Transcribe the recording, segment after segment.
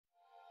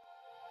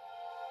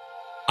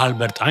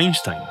Albert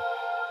Einstein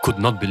could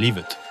not believe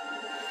it.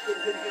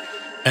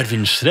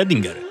 Erwin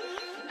Schrödinger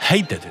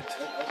hated it.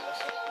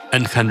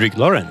 And Henrik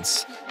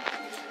Lorentz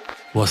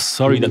was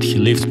sorry that he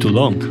lived too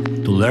long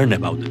to learn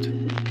about it.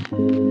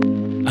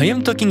 I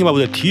am talking about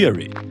a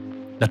theory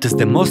that is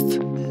the most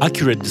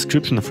accurate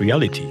description of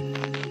reality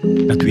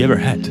that we ever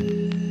had.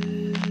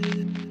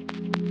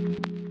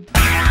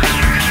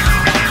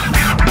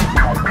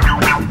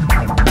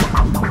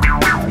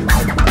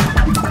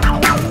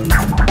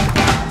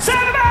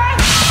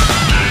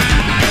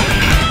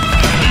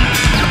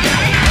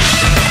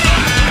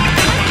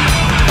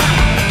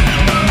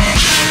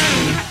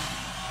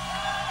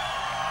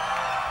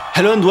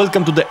 Hello and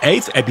welcome to the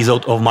 8th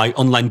episode of my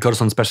online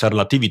course on special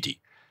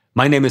relativity.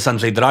 My name is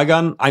Andrzej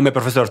Dragan. I'm a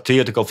professor of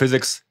theoretical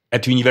physics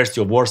at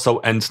University of Warsaw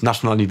and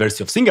National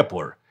University of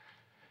Singapore.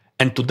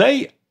 And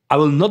today I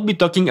will not be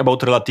talking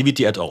about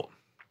relativity at all.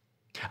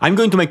 I'm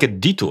going to make a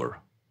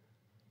detour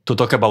to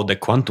talk about the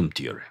quantum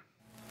theory.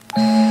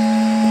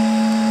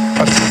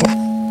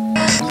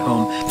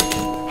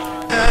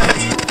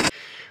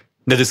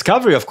 The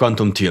discovery of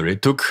quantum theory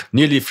took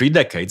nearly 3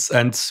 decades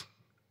and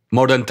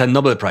more than 10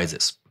 Nobel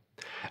Prizes.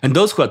 And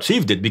those who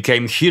achieved it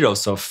became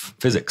heroes of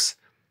physics.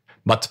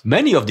 But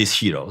many of these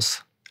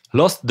heroes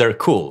lost their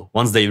cool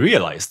once they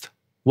realized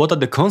what are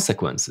the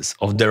consequences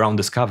of their own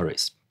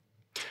discoveries.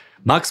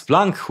 Max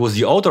Planck, who was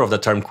the author of the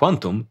term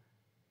quantum,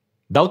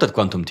 doubted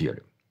quantum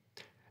theory.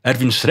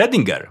 Erwin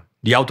Schrödinger,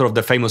 the author of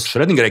the famous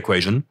Schrödinger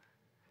equation,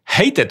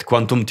 hated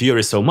quantum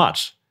theory so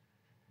much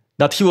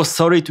that he was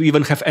sorry to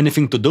even have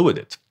anything to do with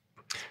it.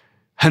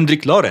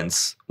 Henrik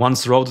Lorentz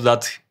once wrote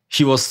that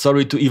he was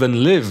sorry to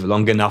even live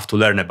long enough to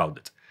learn about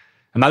it.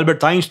 And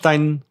Albert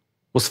Einstein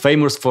was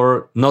famous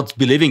for not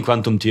believing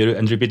quantum theory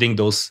and repeating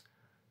those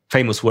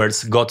famous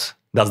words, God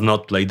does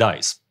not play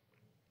dice.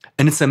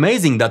 And it's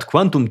amazing that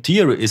quantum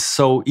theory is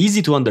so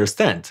easy to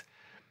understand,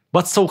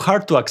 but so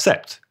hard to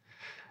accept.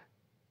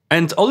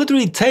 And all it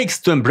really takes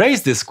to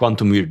embrace this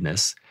quantum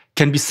weirdness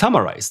can be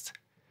summarized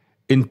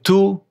in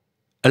 2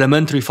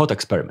 elementary thought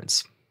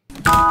experiments.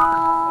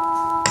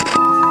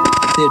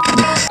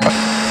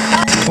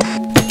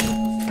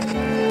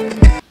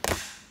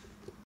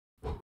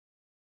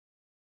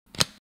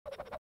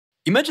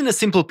 Imagine a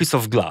simple piece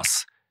of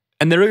glass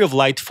and a ray of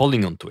light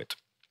falling onto it.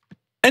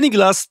 Any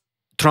glass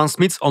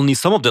transmits only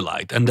some of the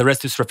light and the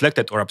rest is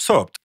reflected or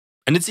absorbed.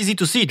 And it's easy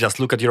to see, just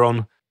look at your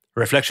own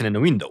reflection in a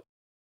window.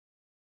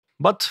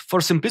 But for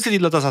simplicity,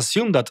 let us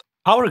assume that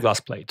our glass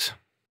plate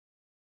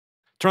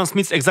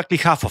transmits exactly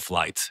half of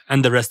light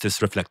and the rest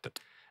is reflected.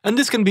 And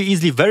this can be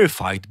easily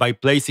verified by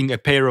placing a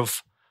pair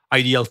of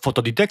ideal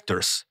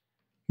photodetectors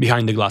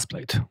behind the glass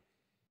plate.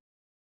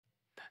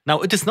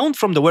 Now, it is known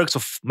from the works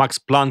of Max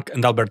Planck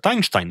and Albert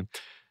Einstein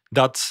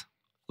that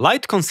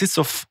light consists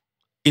of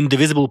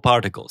indivisible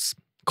particles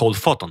called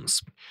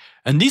photons.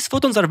 And these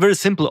photons are very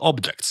simple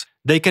objects.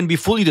 They can be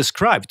fully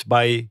described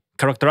by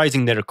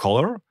characterizing their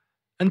color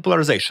and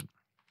polarization.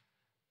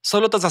 So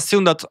let us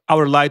assume that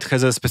our light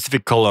has a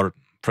specific color,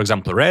 for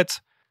example, red,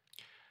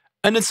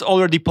 and it's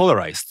already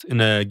polarized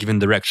in a given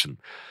direction,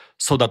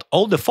 so that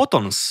all the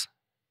photons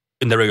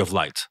in the ray of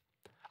light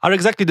are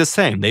exactly the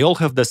same. They all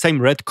have the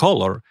same red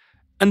color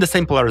and the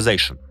same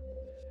polarization.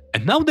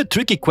 And now the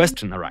tricky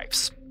question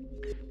arrives.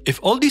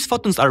 If all these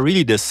photons are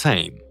really the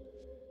same,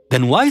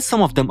 then why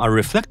some of them are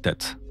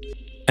reflected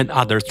and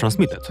others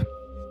transmitted?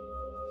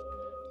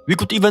 We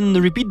could even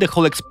repeat the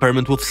whole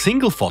experiment with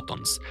single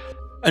photons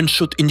and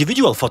shoot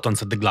individual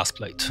photons at the glass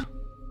plate.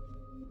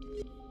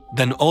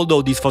 Then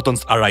although these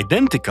photons are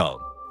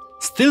identical,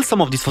 still some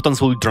of these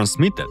photons will be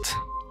transmitted,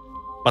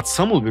 but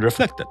some will be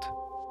reflected.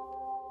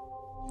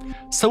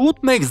 So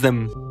what makes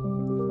them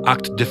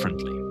act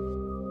differently?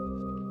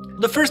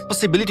 The first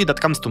possibility that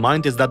comes to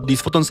mind is that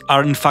these photons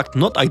are in fact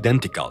not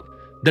identical.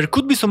 There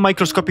could be some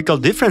microscopical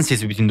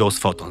differences between those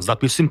photons that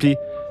we simply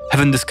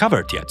haven't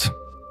discovered yet.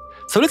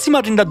 So let's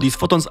imagine that these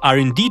photons are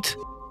indeed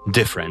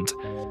different.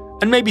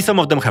 And maybe some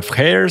of them have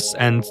hairs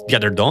and the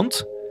other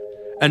don't.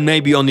 And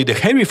maybe only the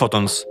hairy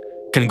photons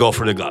can go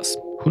through the glass.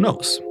 Who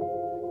knows?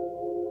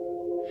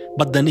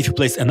 But then if you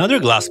place another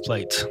glass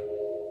plate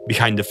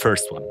behind the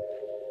first one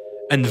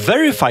and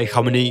verify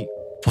how many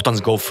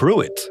photons go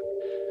through it,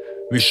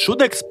 we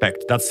should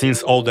expect that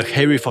since all the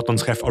hairy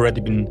photons have already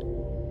been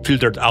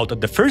filtered out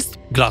at the first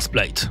glass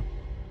plate,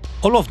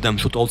 all of them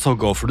should also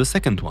go through the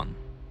second one.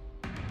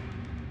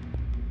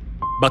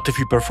 But if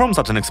we perform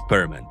such an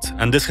experiment,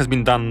 and this has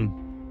been done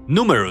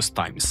numerous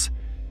times,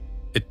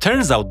 it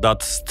turns out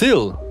that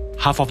still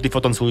half of the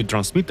photons will be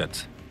transmitted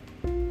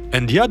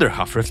and the other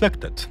half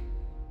reflected.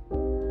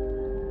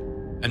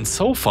 And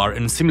so far,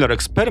 in similar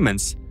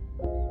experiments,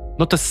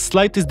 not a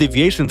slightest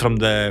deviation from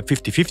the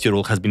 50-50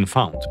 rule has been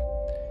found.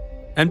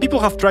 And people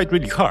have tried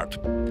really hard,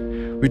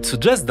 which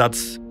suggests that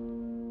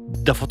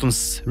the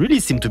photons really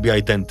seem to be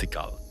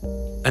identical.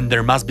 And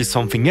there must be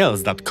something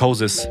else that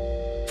causes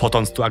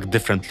photons to act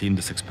differently in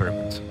this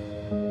experiment.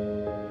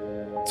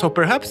 So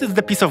perhaps it's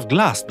the piece of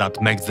glass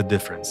that makes the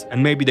difference,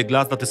 and maybe the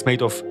glass that is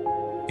made of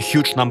a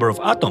huge number of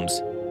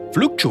atoms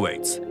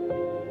fluctuates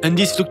And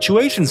these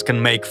fluctuations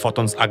can make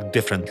photons act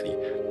differently.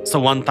 So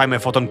one time a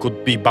photon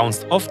could be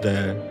bounced off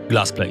the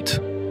glass plate.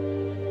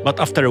 But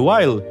after a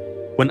while,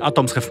 when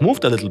atoms have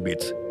moved a little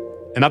bit,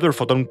 another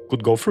photon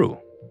could go through.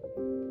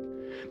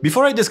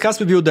 Before I discuss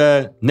with you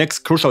the next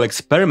crucial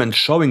experiment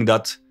showing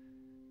that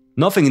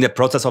nothing in the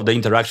process of the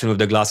interaction with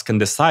the glass can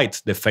decide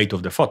the fate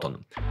of the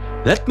photon,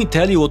 let me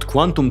tell you what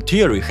quantum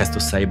theory has to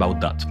say about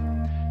that.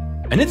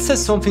 And it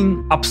says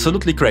something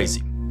absolutely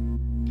crazy.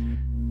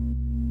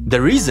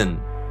 The reason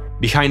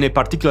behind a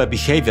particular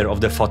behavior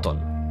of the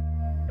photon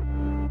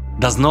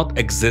does not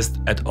exist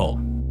at all.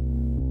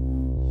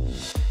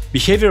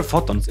 Behavior of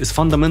photons is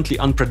fundamentally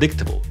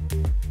unpredictable,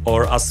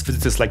 or as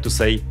physicists like to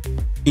say,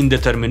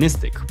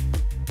 indeterministic.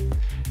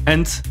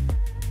 And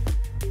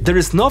there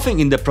is nothing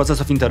in the process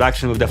of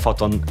interaction with the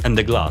photon and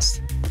the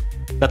glass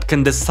that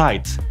can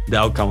decide the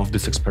outcome of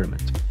this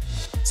experiment.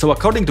 So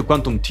according to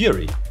quantum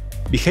theory,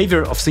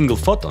 behavior of single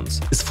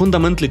photons is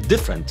fundamentally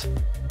different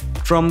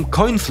from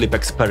coin flip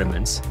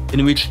experiments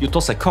in which you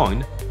toss a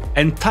coin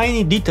and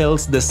tiny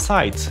details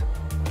decide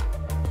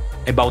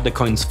about the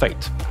coin's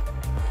fate.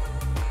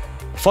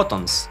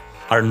 Photons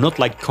are not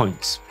like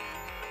coins.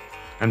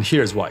 And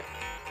here's why.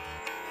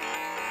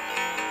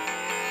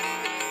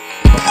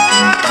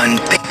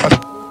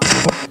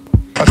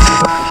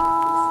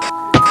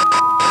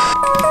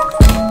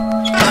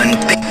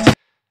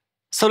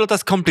 So let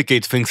us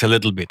complicate things a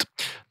little bit.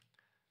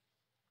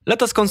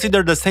 Let us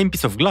consider the same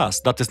piece of glass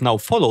that is now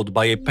followed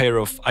by a pair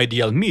of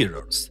ideal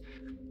mirrors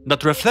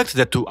that reflect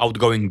the two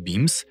outgoing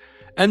beams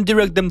and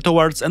direct them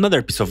towards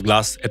another piece of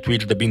glass at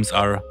which the beams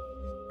are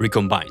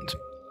recombined.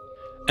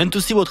 And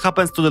to see what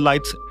happens to the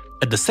light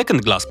at the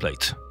second glass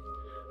plate,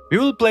 we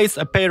will place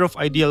a pair of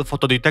ideal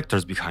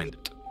photodetectors behind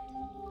it.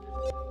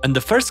 And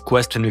the first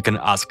question we can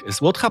ask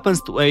is what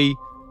happens to a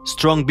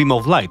strong beam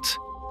of light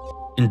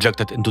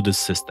injected into this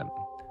system?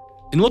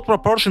 In what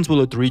proportions will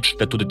it reach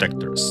the two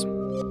detectors?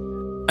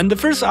 And the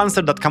first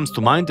answer that comes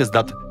to mind is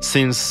that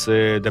since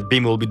the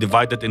beam will be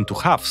divided into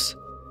halves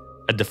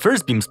at the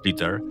first beam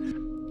splitter,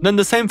 then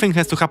the same thing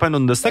has to happen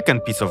on the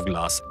second piece of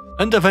glass,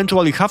 and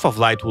eventually half of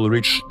light will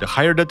reach the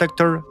higher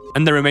detector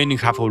and the remaining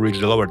half will reach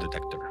the lower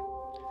detector.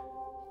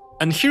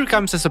 And here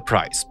comes a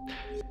surprise.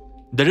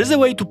 There is a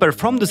way to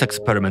perform this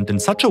experiment in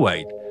such a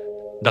way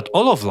that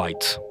all of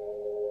light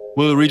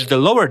will reach the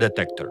lower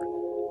detector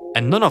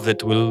and none of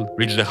it will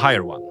reach the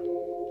higher one.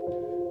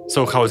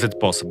 So how is it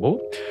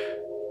possible?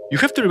 You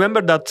have to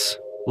remember that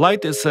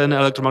light is an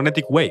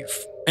electromagnetic wave,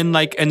 and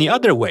like any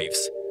other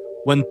waves,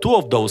 when two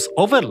of those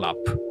overlap,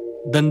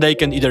 then they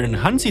can either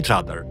enhance each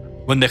other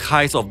when the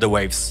highs of the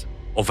waves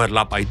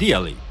overlap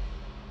ideally,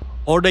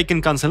 or they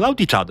can cancel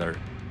out each other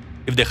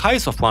if the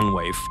highs of one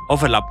wave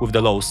overlap with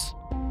the lows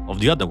of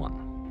the other one.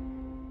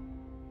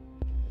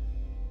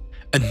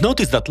 And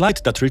notice that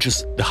light that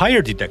reaches the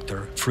higher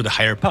detector through the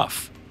higher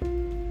path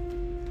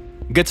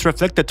gets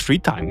reflected 3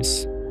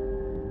 times,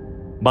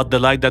 but the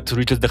light that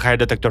reaches the higher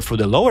detector through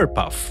the lower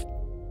path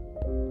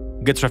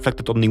gets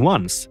reflected only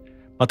once,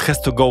 but has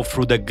to go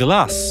through the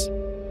glass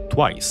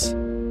twice.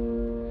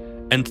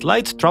 And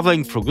light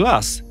traveling through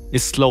glass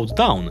is slowed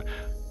down,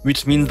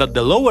 which means that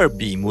the lower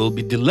beam will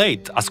be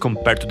delayed as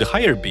compared to the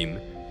higher beam,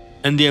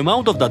 and the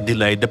amount of that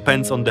delay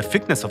depends on the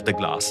thickness of the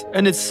glass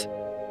and its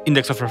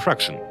index of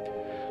refraction.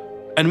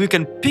 And we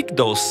can pick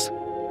those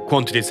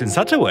quantities in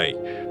such a way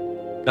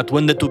that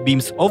when the two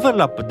beams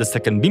overlap at the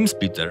second beam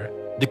splitter,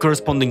 the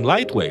corresponding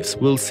light waves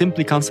will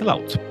simply cancel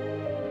out,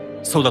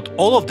 so that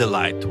all of the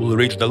light will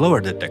reach the lower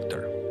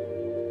detector.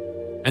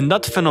 And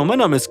that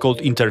phenomenon is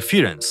called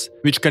interference,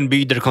 which can be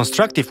either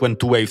constructive when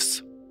two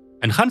waves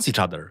enhance each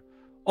other,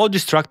 or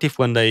destructive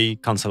when they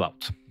cancel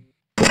out.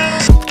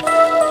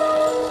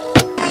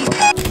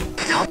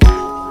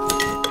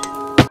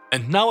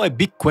 And now a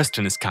big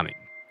question is coming,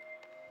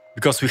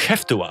 because we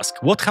have to ask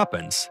what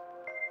happens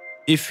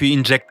if we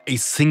inject a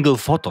single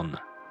photon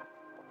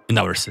in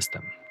our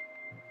system.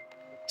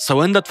 So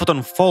when that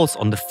photon falls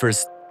on the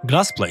first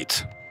glass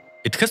plate,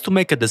 it has to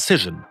make a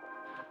decision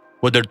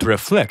whether to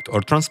reflect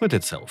or transmit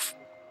itself.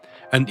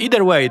 And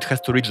either way, it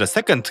has to reach the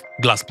second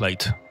glass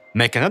plate,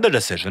 make another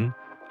decision,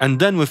 and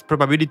then with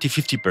probability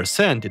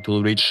 50%, it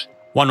will reach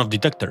one of the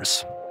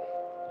detectors.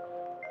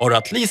 Or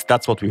at least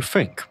that's what we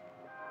think.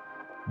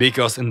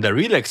 Because in the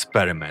real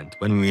experiment,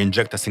 when we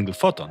inject a single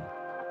photon,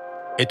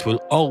 it will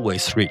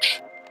always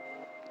reach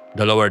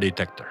the lower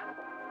detector.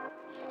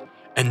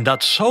 And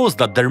that shows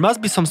that there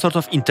must be some sort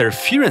of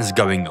interference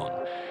going on.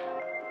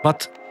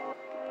 But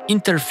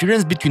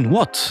interference between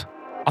what?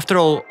 After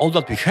all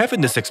that we have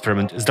in this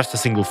experiment is just a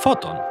single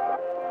photon.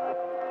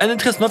 And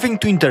it has nothing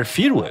to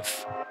interfere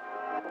with.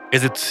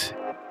 Is it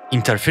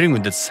interfering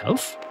with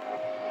itself?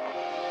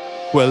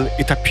 Well,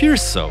 it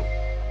appears so.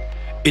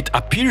 It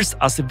appears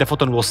as if the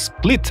photon was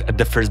split at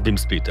the first beam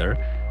splitter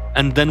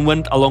and then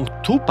went along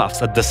 2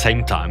 paths at the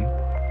same time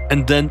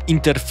and then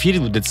interfered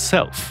with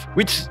itself,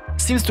 which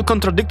seems to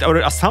contradict our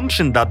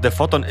assumption that the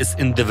photon is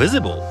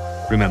indivisible,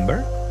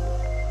 remember?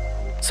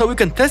 So we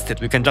can test it,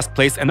 we can just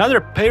place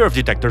another pair of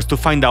detectors to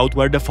find out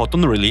where the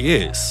photon really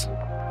is.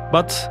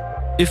 But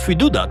if we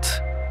do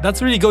that,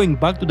 that's really going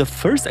back to the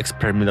first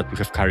experiment that we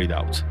have carried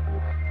out.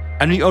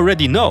 And we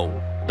already know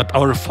that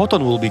our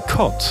photon will be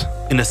caught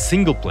in a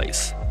single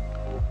place,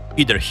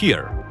 either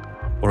here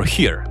or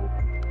here.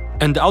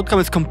 And the outcome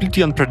is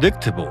completely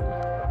unpredictable,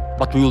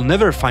 but we will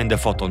never find the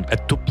photon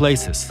at two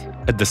places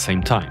at the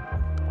same time.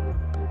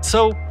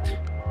 So,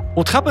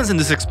 what happens in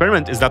this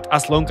experiment is that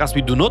as long as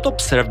we do not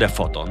observe the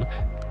photon,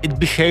 it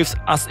behaves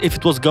as if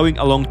it was going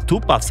along two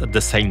paths at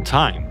the same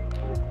time.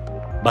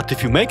 But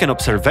if you make an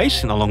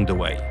observation along the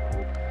way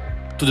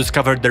to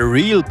discover the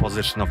real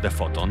position of the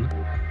photon,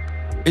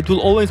 it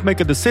will always make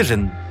a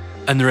decision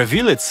and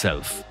reveal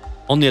itself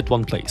only at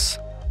one place.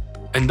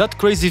 And that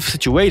crazy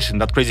situation,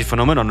 that crazy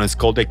phenomenon is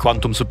called a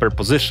quantum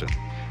superposition.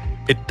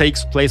 It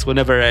takes place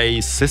whenever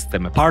a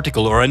system, a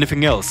particle, or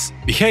anything else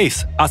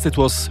behaves as it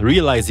was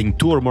realizing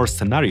two or more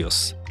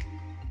scenarios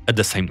at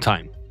the same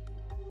time.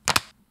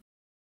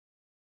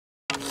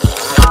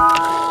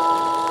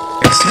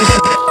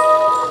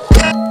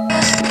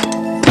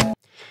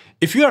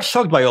 If you are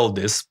shocked by all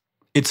this,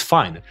 it's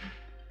fine.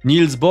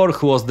 Niels Bohr,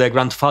 who was the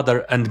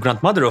grandfather and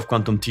grandmother of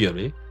quantum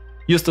theory,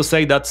 used to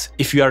say that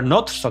if you are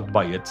not shocked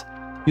by it,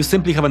 you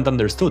simply haven't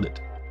understood it.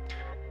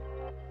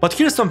 But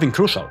here's something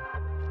crucial.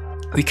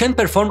 We can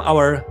perform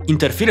our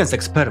interference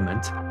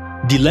experiment,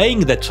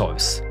 delaying the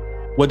choice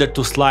whether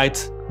to slide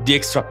the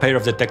extra pair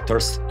of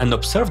detectors and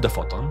observe the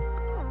photon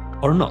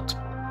or not.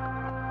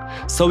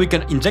 So we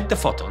can inject the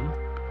photon,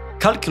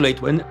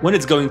 calculate when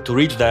it's going to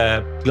reach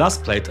the glass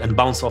plate and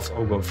bounce off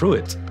or go through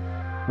it,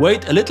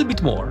 wait a little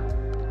bit more,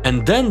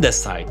 and then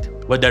decide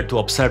whether to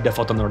observe the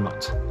photon or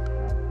not.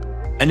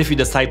 And if we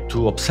decide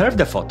to observe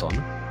the photon,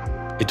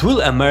 it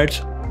will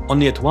emerge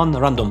only at one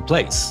random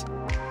place.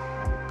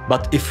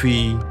 But if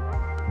we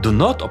do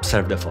not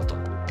observe the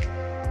photon,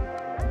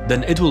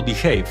 then it will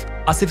behave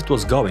as if it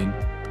was going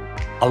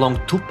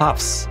along two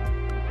paths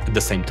at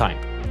the same time.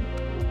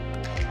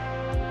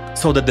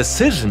 So the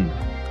decision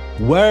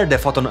where the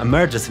photon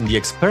emerges in the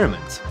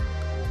experiment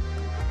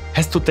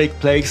has to take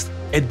place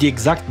at the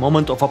exact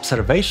moment of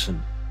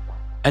observation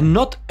and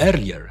not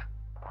earlier,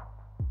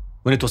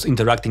 when it was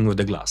interacting with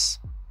the glass.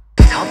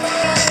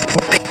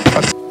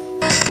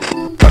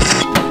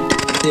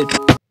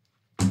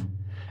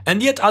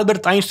 And yet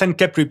Albert Einstein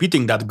kept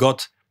repeating that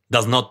God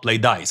does not play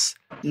dice.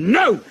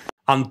 No!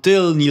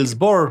 Until Niels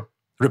Bohr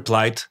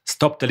replied,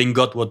 "Stop telling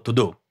God what to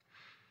do."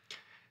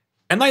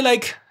 And I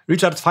like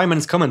Richard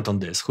Feynman's comment on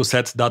this, who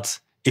said that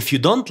if you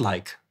don't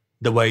like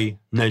the way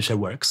nature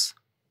works,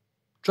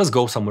 just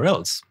go somewhere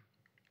else.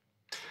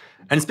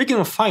 And speaking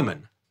of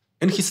Feynman,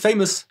 in his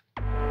famous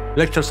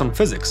lectures on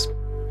physics,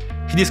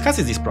 he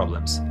discusses these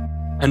problems,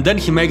 and then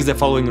he makes the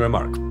following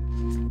remark.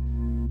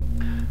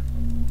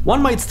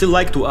 One might still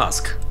like to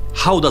ask,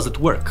 how does it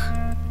work?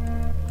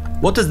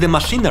 What is the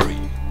machinery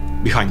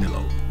behind the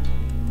law?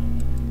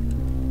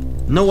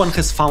 No one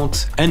has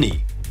found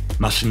any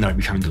machinery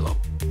behind the law.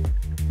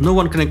 No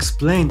one can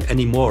explain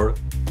any more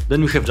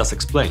than we have just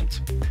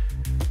explained.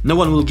 No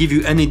one will give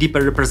you any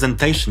deeper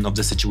representation of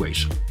the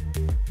situation.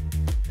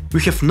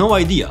 We have no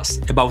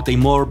ideas about a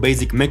more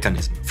basic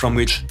mechanism from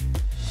which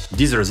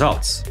these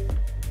results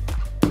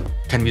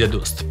can be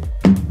deduced.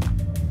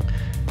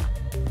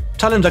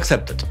 Challenge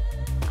accepted.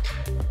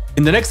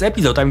 In the next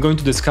episode, I'm going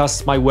to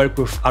discuss my work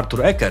with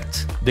Arthur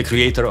Eckert, the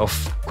creator of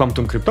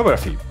quantum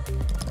cryptography,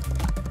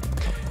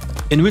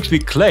 in which we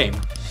claim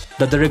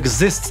that there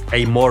exists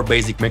a more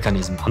basic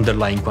mechanism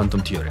underlying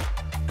quantum theory.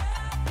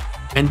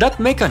 And that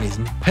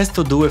mechanism has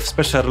to do with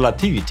special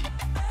relativity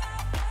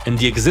and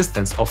the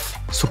existence of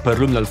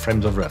superluminal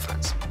frames of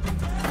reference.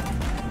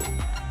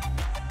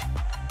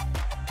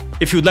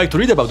 If you'd like to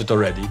read about it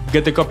already,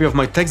 get a copy of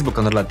my textbook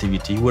on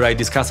relativity, where I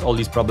discuss all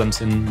these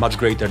problems in much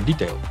greater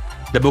detail.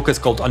 The book is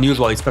called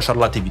Unusually Special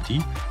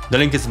Relativity. The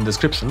link is in the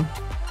description.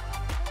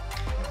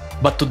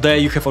 But today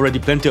you have already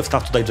plenty of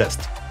stuff to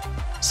digest.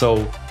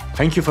 So,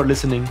 thank you for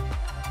listening,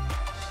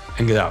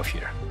 and get out of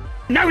here.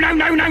 No, no,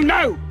 no, no,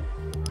 no!